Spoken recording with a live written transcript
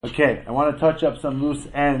Okay, I want to touch up some loose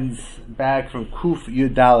ends back from Kuf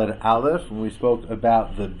Yudalad Aleph when we spoke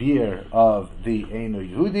about the beer of the Eino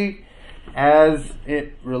Yehudi as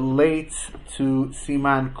it relates to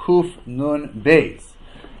Siman Kuf Nun Beis.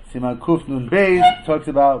 Siman Kuf Nun Beis talks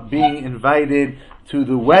about being invited to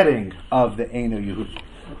the wedding of the Eino Yehudi.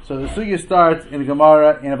 So the sugya starts in the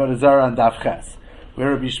Gemara in Avodah Zarah and Daf Ches, where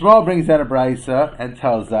Rabbi Shmuel brings down a brayso and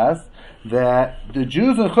tells us that the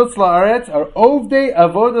Jews in Chutz La'aretz are Ovdei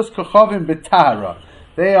Avodas Kochavim B'Tahara.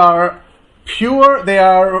 They are pure, they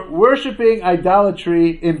are worshipping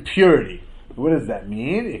idolatry in purity. What does that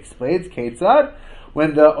mean? It explains Ketzad.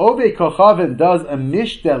 When the Ovdei Kochavim does a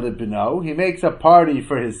Mishteh Libno, he makes a party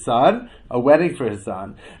for his son, a wedding for his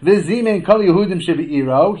son. V'zimen Kol Yehudim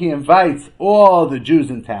Shebe'iro, he invites all the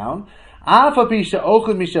Jews in town. Even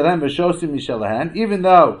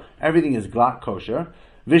though everything is glot kosher.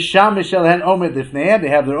 Visham Mishalhen Omed Lifneim, they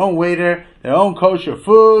have their own waiter, their own kosher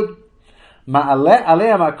food. Maachalei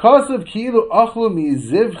Akum kilu ochlu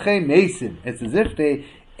mizivchei mesim. It's as if they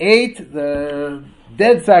ate the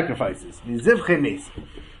dead sacrifices. Mizivchei mesim.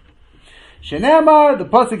 Shenamar, the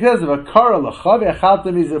pasuk says of a kara l'chav echalta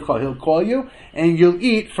mizivcha. He'll call you and you'll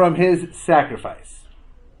eat from his sacrifice.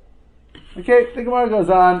 Okay, the Gemara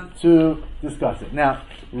goes on to discuss it. Now,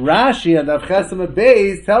 Rashi and Daf Ches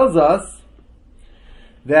Beis tells us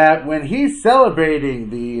that when he's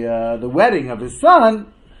celebrating the wedding of his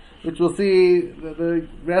son, which we'll see the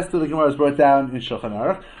rest of the Gemara is brought down in Shulchan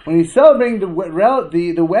Aruch, when he's celebrating the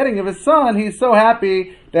wedding of his son, he's so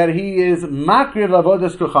happy that he is makriv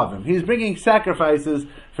avodas kochavim. He's bringing sacrifices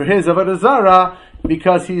for his avodah zarah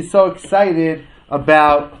because he's so excited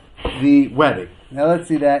about the wedding. Now let's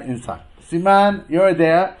see that inside. Siman, you're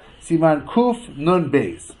there. Siman Kuf Nun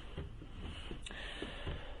Beis.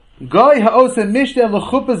 Goy ha'osa mishteh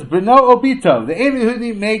l'chupas b'no obito. The Eino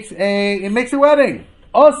Yehudi makes a wedding.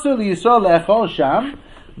 Also liyisrael le'echol sham.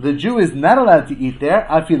 The Jew is not allowed to eat there.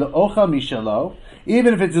 Afilu ochal mishalo,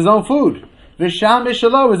 even if it's his own food. V'sham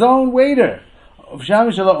mishalo, his own waiter. V'sham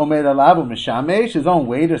mishalo omed alav u'mishamesh, his own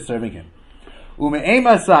waiter serving him. U'me'em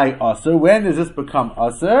asai aser. When does this become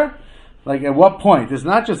aser? Like at what point? It's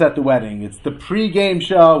not just at the wedding. It's the pre-game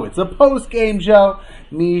show. It's a post-game show.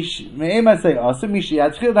 From the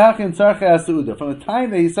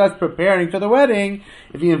time that he starts preparing for the wedding,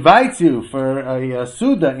 if he invites you for a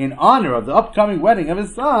suda in honor of the upcoming wedding of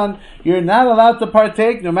his son, you're not allowed to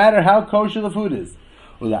partake no matter how kosher the food is.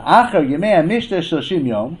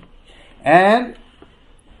 And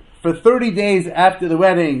for 30 days after the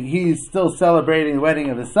wedding, he's still celebrating the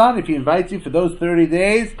wedding of his son. If he invites you for those 30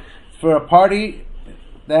 days, for a party,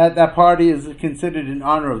 that party is considered in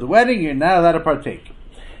honor of the wedding, you're not allowed to partake.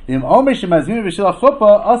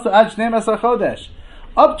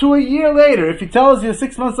 Up to a year later, if he tells you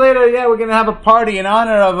 6 months later, yeah, we're going to have a party in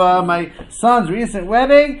honor of my son's recent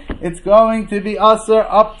wedding, it's going to be usher.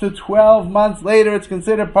 Up to 12 months later, it's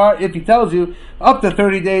considered part. If he tells you up to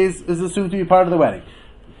 30 days is assumed to be part of the wedding.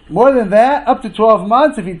 More than that, up to 12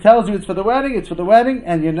 months, if he tells you it's for the wedding, it's for the wedding,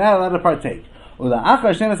 and you're not allowed to partake.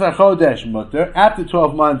 After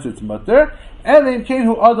 12 months, it's mutter. Unless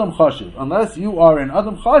you are in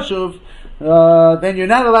Adam Chashuv, then you're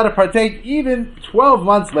not allowed to partake even 12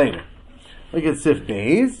 months later. Look at Sif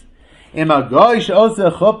Beis.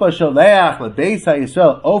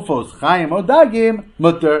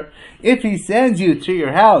 If he sends you to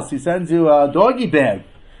your house, he sends you a doggy bag.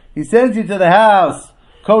 He sends you to the house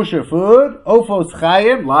kosher food, ofos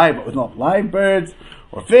chayim, live birds,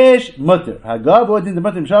 or fish, mutter.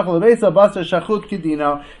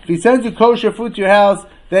 If he sends you kosher food to your house,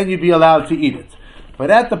 then you'd be allowed to eat it.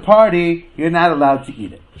 But at the party, you're not allowed to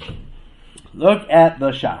eat it. Look at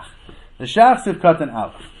the shach. The shach Sivkat and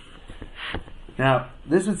Aleph. Now,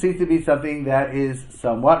 this would seem to be something that is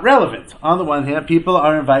somewhat relevant. On the one hand, people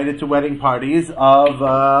are invited to wedding parties of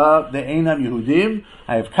the Einam Yehudim.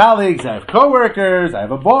 I have colleagues, I have co-workers, I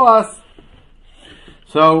have a boss.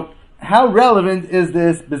 So, how relevant is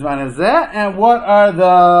this Bizman Hazeh, and what are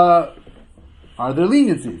their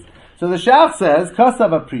leniencies? So the Shach says, Kasav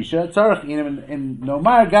Aprisha, Tzarech Inim, and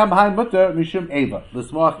Nomar Gam Hai Mutter Mishum Eva,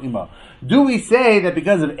 L'smoach Imo. Do we say that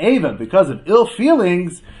because of Eva, because of ill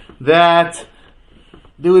feelings, that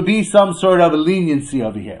there would be some sort of a leniency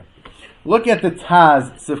over here? Look at the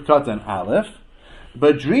Taz Sivkat and Aleph.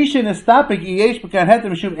 But Drishin Estapik Yesh B'kan Heter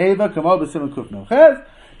Mishum Eva Kamo B'Simon Kuf Nomchez.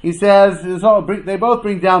 He says they both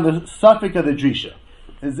bring down the suffix of the drisha.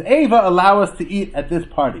 Does Eva allow us to eat at this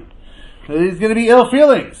party? So there's going to be ill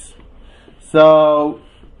feelings. So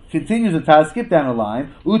continues the Taz, skip down the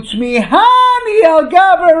line. Uchmihani al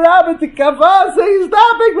gaver rabbit kavah.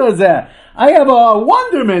 I have a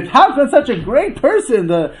wonderment. How can such a great person,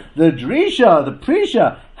 the Drisha, the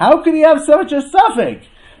Prisha, how could he have such a suffix?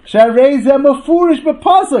 It's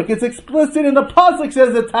explicit in the pasuk,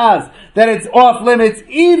 says the Taz, that it's off limits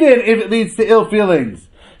even if it leads to ill feelings.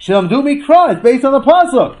 It's based on the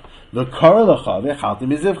pasuk. He'll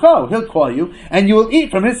call you and you will eat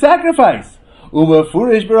from his sacrifice.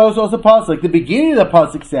 The beginning of the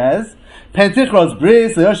pasuk says,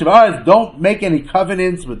 don't make any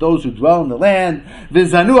covenants with those who dwell in the land.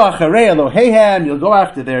 You'll go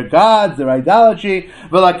after their gods, their idolatry.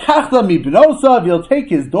 You'll take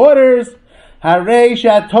his daughters. The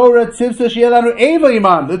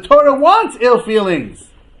Torah wants ill feelings.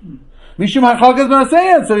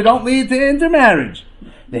 So you don't lead to intermarriage.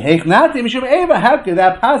 How could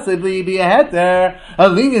that possibly be a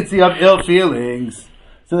leniency of ill feelings?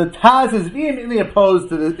 So the Taz is vehemently opposed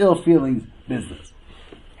to the ill feelings business.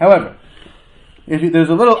 However, there's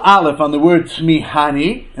a little aleph on the word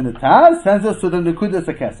Tmihani in the Taz, sends us to the Nekudas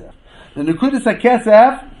HaKesef. The Nekudas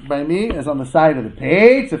HaKesef, by me, is on the side of the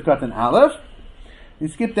page. It's got an aleph. You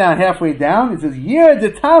skip down halfway down. It says, Yer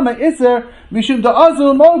detama iser mishum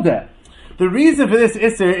da'azul modeh. The reason for this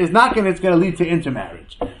isser is not going to lead to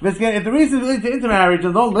intermarriage. If the reason to lead to intermarriage,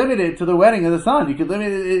 then don't limit it to the wedding of the son. You could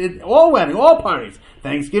limit it all wedding, all parties.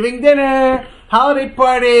 Thanksgiving dinner, holiday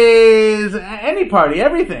parties, any party,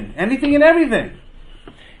 everything. Anything and everything.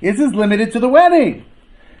 This is limited to the wedding.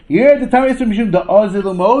 Here, the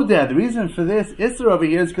reason for this isser over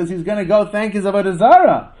here is because he's going to go thank his avodah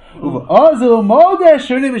zarah.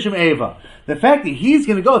 The fact that he's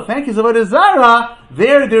going to go thank his avodah zarah,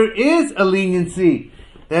 there is a leniency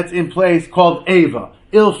that's in place called ava,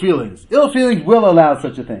 ill feelings. Ill feelings will allow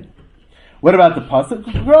such a thing. What about the pasuk?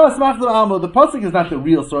 The pasuk is not the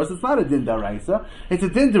real source. It's not a din daraisa. It's a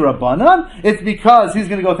din darabanan. It's because he's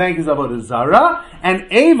going to go thank his avodah zarah,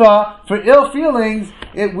 and ava for ill feelings,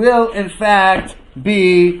 it will in fact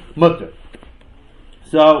be mutter.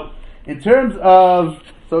 So, in terms of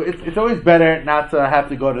it's always better not to have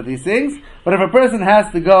to go to these things. But if a person has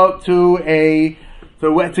to go to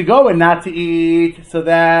go and not to eat, so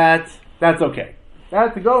that's okay.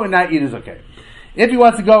 To go and not eat is okay. If he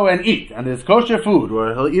wants to go and eat, and there's kosher food,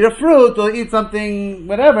 or he'll eat a fruit, or he'll eat something,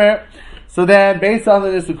 whatever, so then based on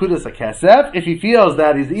this Nekudas HaKesef, if he feels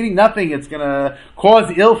that he's eating nothing, it's going to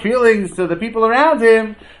cause ill feelings to the people around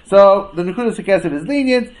him, so the Nekudas HaKesef is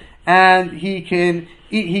lenient, and he can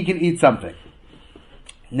eat something.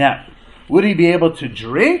 Now, would he be able to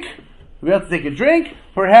drink? Would he be able to take a drink?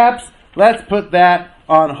 Perhaps. Let's put that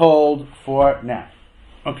on hold for now.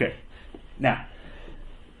 Okay. Now,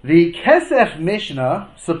 the Kesef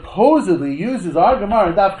Mishnah supposedly uses our Gemara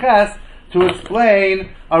in Daf Ches to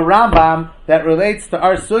explain a Rambam that relates to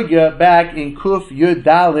our Sugya back in Kuf Yud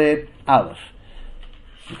Daled Aleph.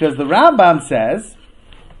 Because the Rambam says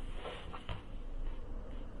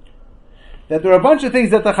that there are a bunch of things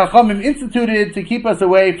that the Chachamim instituted to keep us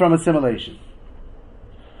away from assimilation.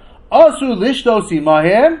 Asu lishtos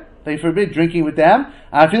imahem, they forbid drinking with them.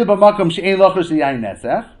 Afilu b'makom she'ein lochos yayin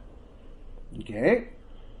nesach. Okay.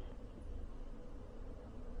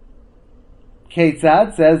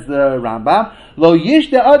 Ketzad, says the Rambam, lo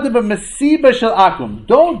yishte adam b'mesiba shel akum.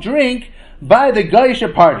 Don't drink by the Goyish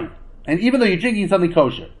party, and even though you're drinking something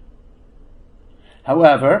kosher.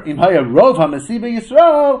 However, im haya rov ha-mesiba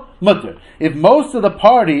Yisrael mutter. If most of the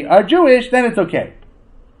party are Jewish, then it's okay.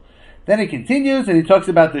 Then he continues and he talks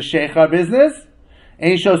about the sheicha business,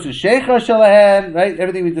 and he shows the sheicha shalahen, right?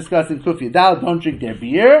 Everything we discussed in Kuf Yadal, don't drink their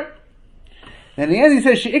beer. Then in the end he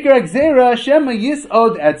says sheikar gzeira shema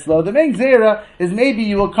yisod etzlo. The main gzeira is maybe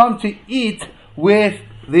you will come to eat with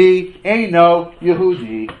the Eino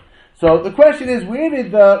Yehudi. So the question is, where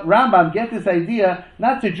did the Rambam get this idea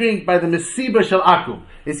not to drink by the Mesiba Shel Akum?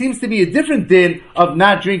 It seems to be a different din of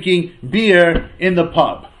not drinking beer in the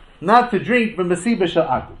pub. Not to drink by Mesiba Shel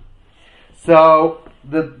Akum. So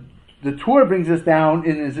the Torah brings us down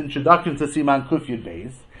in his introduction to Siman Kuf Yud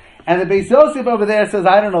Beis, and the Beis Yosef over there says,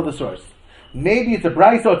 I don't know the source. Maybe it's a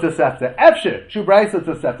Braiso Tosefta. Efsher, true Braiso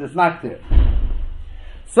Tosefta. It's not clear.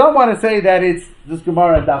 Some want to say that it's this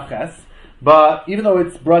Gemara and Daf Ches. But even though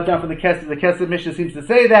it's brought down from the Kesef Mishnah seems to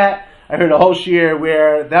say that. I heard a whole shiur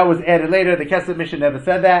where that was added later. The Kesef Mishnah never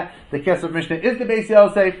said that. The Kesef Mishnah is the Beis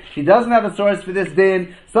Yosef. He doesn't have a source for this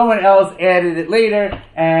din. Someone else added it later,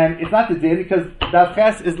 and it's not the din because Daf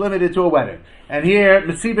Ches is limited to a wedding. And here,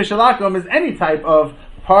 Mesiba Shel Akum is any type of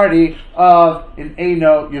party of an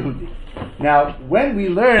Eino Yehudi. Now, when we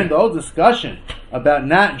learn the whole discussion about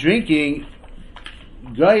not drinking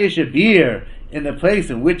Goyish beer in the place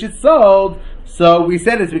in which it's sold, So we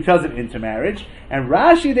said it's because of intermarriage. And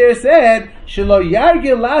Rashi there said, Shelo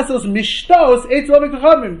yargil lasos mishtos eitz lo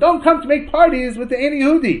b'kachamim. Don't come to make parties with the Ein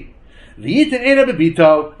Yehudi. V'yitin eina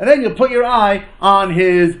bebito, and then you'll put your eye on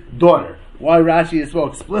his daughter. Why Rashi is so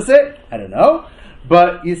explicit, I don't know.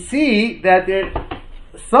 But you see that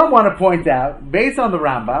some want to point out, based on the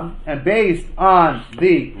Rambam and based on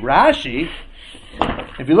the Rashi,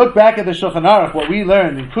 if you look back at the Shulchan Aruch, what we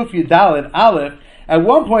learned in Kuf Yudalid Aleph, at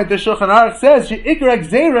one point the Shulchan Aruch says, "She'ikra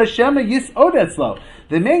gzeira shema yisod etzlo."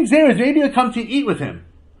 The main gzeira is maybe you'll come to eat with him.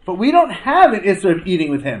 But we don't have an issur of eating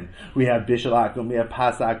with him. We have Bishul Akum, we have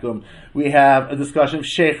Pas Akum, we have a discussion of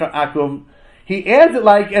Sheikha Akum. He adds it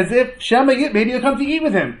like as if Shema Yit, maybe you'll come to eat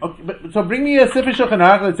with him. Okay, so bring me a Sefer Shulchan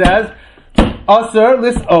Aruch that says, Asur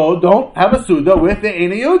lis'o, don't have a Suda with the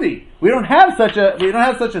Ein Yehudi. We don't have such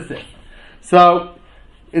a sif. So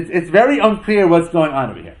it's very unclear what's going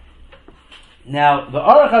on over here. Now the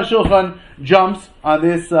Aruch HaShulchan jumps on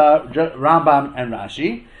this Rambam and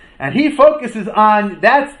Rashi, and he focuses on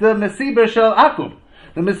that's the Mesibah Shel Akum.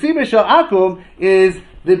 The Mesibah Shel Akum is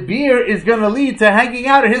the beer is going to lead to hanging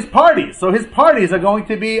out at his parties. So his parties are going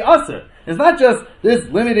to be usher. It's not just this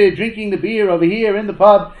limited drinking the beer over here in the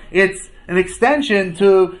pub. It's an extension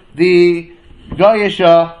to the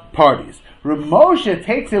Goyesha parties. Rav Moshe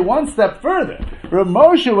takes it one step further. Rav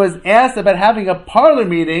Moshe was asked about having a parlor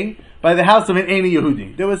meeting by the house of an Ein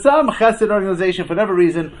Yehudi. There was some chesed organization, for whatever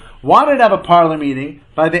reason, wanted to have a parlor meeting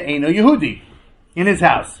by the Ein Yehudi in his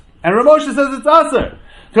house. And Rav Moshe says it's usher.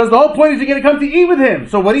 Because the whole point is you're going to come to eat with him.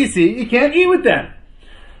 So what do you see? You can't eat with them.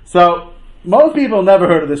 So most people never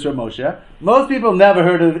heard of this Rav Moshe. Most people never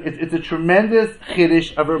heard of it. It's a tremendous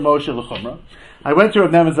chiddush of Rav Moshe l'chumrah. I went to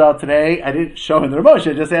Rav Nemazal today. I didn't show him the Rav Moshe.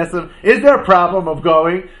 I just asked him, is there a problem of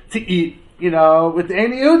going to eat, with the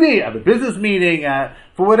Ein Yehudi, have a business meeting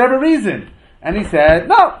for whatever reason? And he said,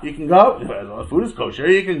 no, you can go, the food is kosher,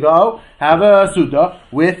 you can go have a Suda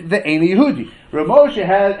with the Ein Yehudi. Rav Moshe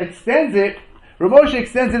extends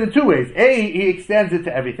it in two ways. A, he extends it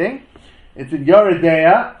to everything. It's in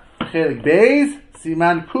Yoredeya, Chelik Beis,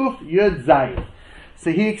 Siman Kuf Yud Zayin.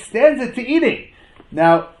 So he extends it to eating.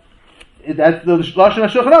 Now, that's the Lashon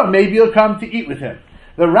HaShulchan Aruch. Maybe you'll come to eat with him.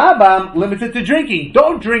 The Rambam limits it to drinking.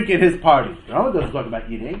 Don't drink at his party. The Rambam doesn't talk about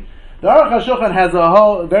eating. The Aruch HaShulchan has a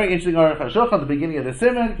whole, very interesting Aruch HaShulchan, the beginning of the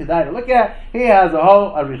Siman, Kedai to look at. He has a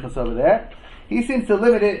whole Arichas over there. He seems to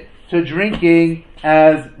limit it to drinking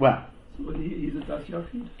as well. He's a Das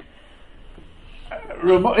Yachid?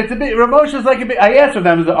 It's a bit, Ramosh is like a bit, I asked of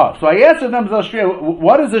them, so I asked of them,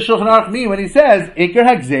 what does the Shulchan Aruch mean when he says, Iker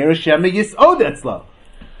HaGzeira Shema Yisod Etzlo?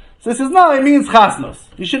 So he says, no, it means Chasnos.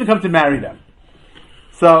 You shouldn't come to marry them.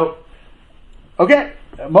 So, okay,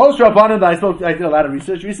 most Rabbanim, I did a lot of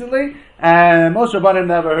research recently, and most Rabbanim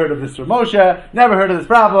never heard of this Ramosha, never heard of this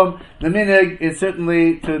problem. The minig is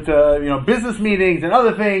certainly to business meetings and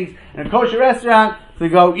other things, and a kosher restaurant, to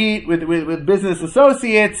go eat with business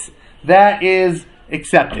associates, that is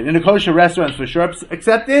accepted. In a kosher restaurant, it's for sure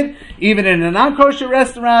accepted. Even in a non-kosher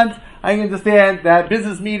restaurant, I understand that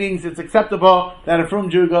business meetings, it's acceptable that a frum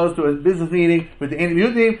Jew goes to a business meeting with the Ein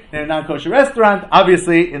Yehudi in a non-kosher restaurant.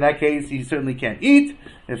 Obviously, in that case, he certainly can't eat.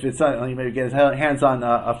 If it's he may get his hands on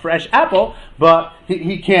a fresh apple, but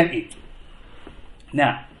he can't eat.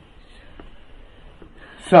 Now,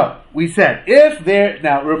 so we said Rav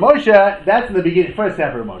Moshe, that's in the beginning, first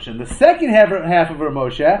half of Rav Moshe. In the second half of Rav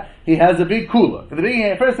Moshe, he has a big kula. In the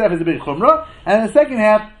beginning, first half is a big chumrah, and in the second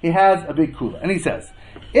half he has a big kula. And he says,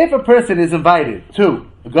 if a person is invited to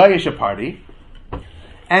a Goyesha party,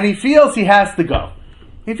 and he feels he has to go,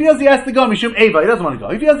 Mishum Eva, he doesn't want to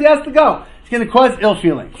go. He feels he has to go. It's going to cause ill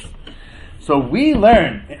feelings. So we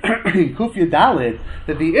learn in Kuf Yudalid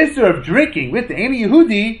that the issur of drinking with the Ein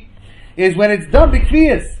Yehudi is when it's done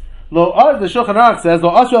b'kviyas. The Shulchan Aruch says,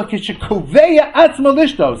 Lo asur kishekoveya atzmo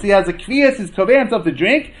lishtos. He has a kviyas, he's koveya himself to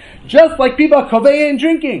drink, just like people are koveya in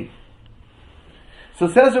drinking. So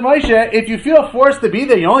says Rav Moshe, if you feel forced to be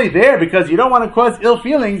there, you're only there because you don't want to cause ill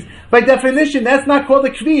feelings, by definition, that's not called a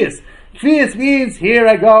kviyas. Kviyas means, here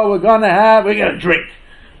I go, we're gonna drink.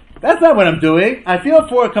 That's not what I'm doing. I feel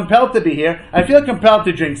compelled to be here. I feel compelled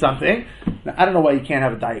to drink something. Now, I don't know why you can't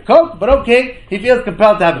have a Diet Coke, but okay, he feels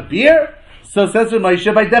compelled to have a beer. So says Rav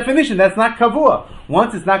Moshe, by definition, that's not kavua.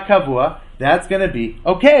 Once it's not kavua, that's going to be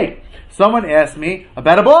okay. Someone asked me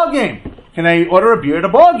about a ball game. Can I order a beer at a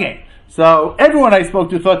ball game? So everyone I spoke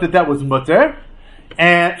to thought that was mutter,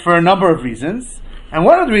 and for a number of reasons. And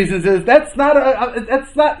one of the reasons is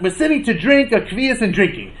we're sitting to drink a kviyas and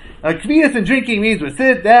drinking. A kviyas and drinking means we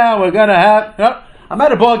sit down, we're gonna have, I'm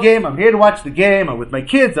at a ball game, I'm here to watch the game, I'm with my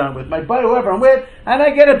kids, I'm with my buddy, whoever I'm with, and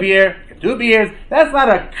I get a beer, 2 beers. That's not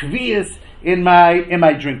a kviyas in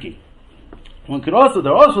my drinking. There are also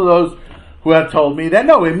those who have told me that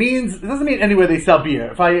no, it doesn't mean anywhere they sell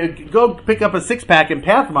beer. If I go pick up a 6-pack in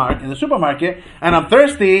Pathmark in the supermarket and I'm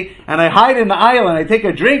thirsty and I hide in the aisle and I take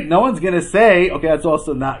a drink, no one's going to say, okay, that's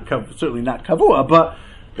also certainly not kavua, but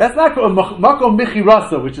that's not makom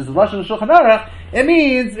michirasa, which is the lashon of Shulchan Aruch. It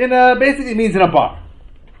means basically means in a bar.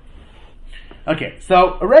 Okay,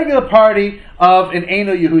 so a regular party of an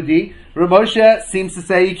Eino Yehudi, Rav Moshe seems to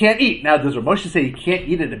say you can't eat. Now, does Rav Moshe say you can't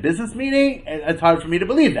eat at a business meeting? It's hard for me to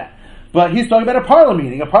believe that. But he's talking about a parlor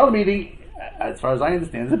meeting. A parlor meeting, as far as I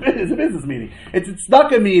understand, is a business meeting. It's a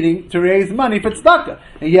tzedakah meeting to raise money for tzedakah.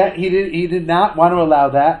 And yet he did not want to allow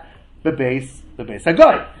that base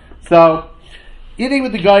hagoy. So eating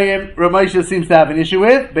with the goyim, Rav Moshe seems to have an issue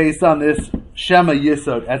with, based on this Shema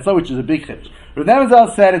Yisod Etzel, which is a big chiddush. Rav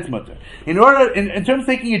Nebenzahl said it's mutter. In terms of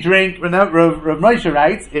taking a drink, Rav Moshe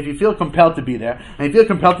writes, if you feel compelled to be there, and you feel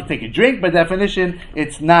compelled to take a drink, by definition,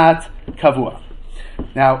 it's not kavua.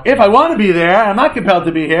 Now, if I want to be there, I'm not compelled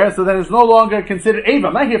to be here, so then it's no longer considered Ava.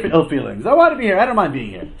 I'm not here for ill feelings. I want to be here. I don't mind being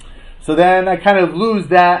here. So then I kind of lose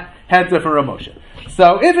that heter from Rav Moshe.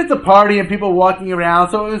 So if it's a party and people walking around,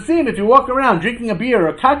 so it would seem if you walk around drinking a beer or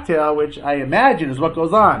a cocktail, which I imagine is what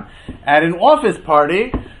goes on at an office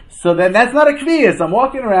party, so then that's not a kviyas. I'm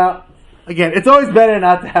walking around. Again, it's always better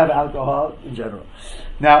not to have alcohol in general.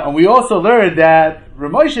 Now, and we also learned that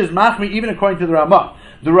Rav Moshe is machmi even according to the Ramah.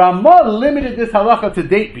 The Ramah limited this halacha to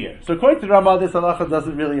date beer. So according to the Ramah, this halacha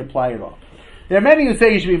doesn't really apply at all. There are many who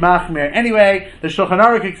say you should be machmir. Anyway, the Shulchan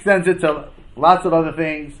Aruch extends it to lots of other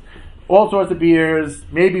things, all sorts of beers,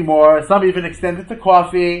 maybe more. Some even extend it to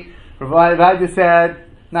coffee. Rav Ida said,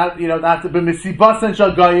 not to be misibasan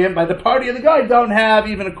shal goyim. By the party of the guy, don't have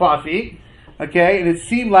even a coffee. Okay, and it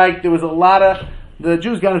seemed like there was the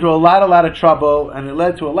Jews got into a lot of trouble, and it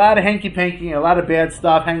led to a lot of hanky-panky and a lot of bad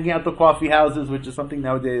stuff, hanging out the coffee houses, which is something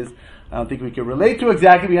nowadays I don't think we can relate to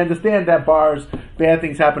exactly. We understand that bad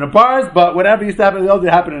things happen at bars, but whatever used to happen, it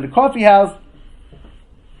happened in a coffee house.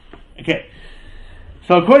 Okay.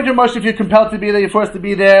 So according to Moshe, if you're compelled to be there, you're forced to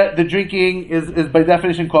be there, the drinking is by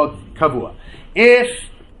definition called kavua. If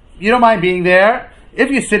you don't mind being there,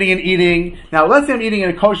 if you're sitting and eating, now let's say I'm eating in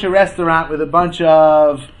a kosher restaurant with a bunch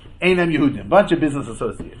of Einam Yehudim, bunch of business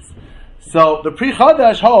associates. So the Pri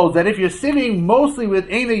Chadash holds that if you're sitting mostly with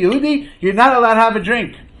Einam Yehudi, you're not allowed to have a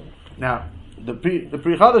drink. Now, the Pri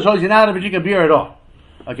Chadash holds you're not allowed to drink a beer at all.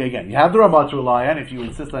 Okay, again, you have the Ramah to rely on if you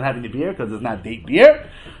insist on having the beer, because it's not date beer.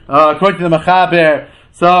 According to the Machaber,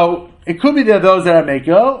 so it could be there are those that are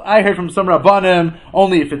mekel. I heard from some Rabbanim,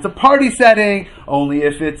 only if it's a party setting, only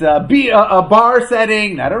if it's a bar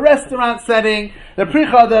setting, not a restaurant setting. The Pri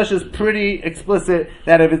Chadash is pretty explicit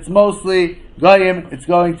that if it's mostly goyim, it's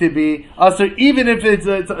going to be asur, even if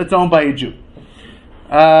it's owned by a Jew.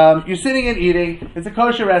 You're sitting and eating. It's a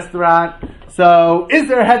kosher restaurant. So, is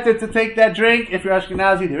there a heter to take that drink? If you're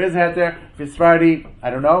Ashkenazi, there is a heter. If you're Sephardi, I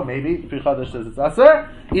don't know. Maybe Pri Chadash says it's asur.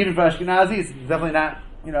 Even for Ashkenazi, it's definitely not.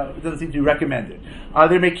 It doesn't seem to be recommended. Are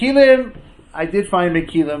there mekilim? I did find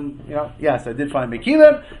mekilim. Yes, I did find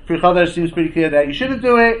mekilim. Pri Chadash seems pretty clear that you shouldn't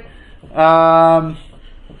do it. I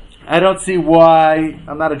don't see why.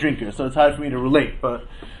 I'm not a drinker, so it's hard for me to relate. But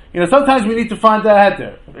sometimes we need to find the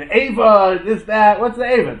heter. Ava, this, that. What's the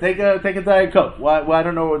Ava? Take a Diet Coke. Why? I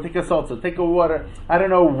don't know. Take a salsa. Take a water. I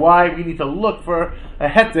don't know why we need to look for a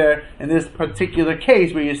heter in this particular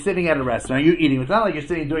case where you're sitting at a restaurant, you're eating. It's not like you're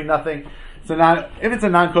sitting doing nothing. So now, if it's a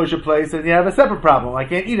non-kosher place, then you have a separate problem. I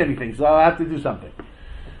can't eat anything, so I have to do something.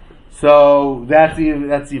 So that's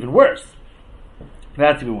even worse.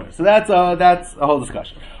 That's even worse. So that's a whole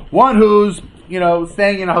discussion. One who's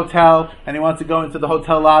staying in a hotel and he wants to go into the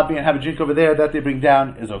hotel lobby and have a drink over there that they bring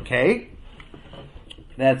down is okay.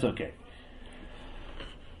 That's okay.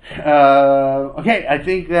 Okay, I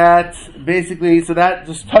think that basically, so that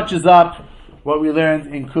just touches up what we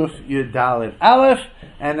learned in Kuf Yud Dalet Aleph,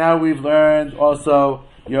 and now we've learned also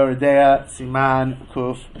Yoredea Siman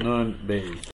Kuf Nun Beis.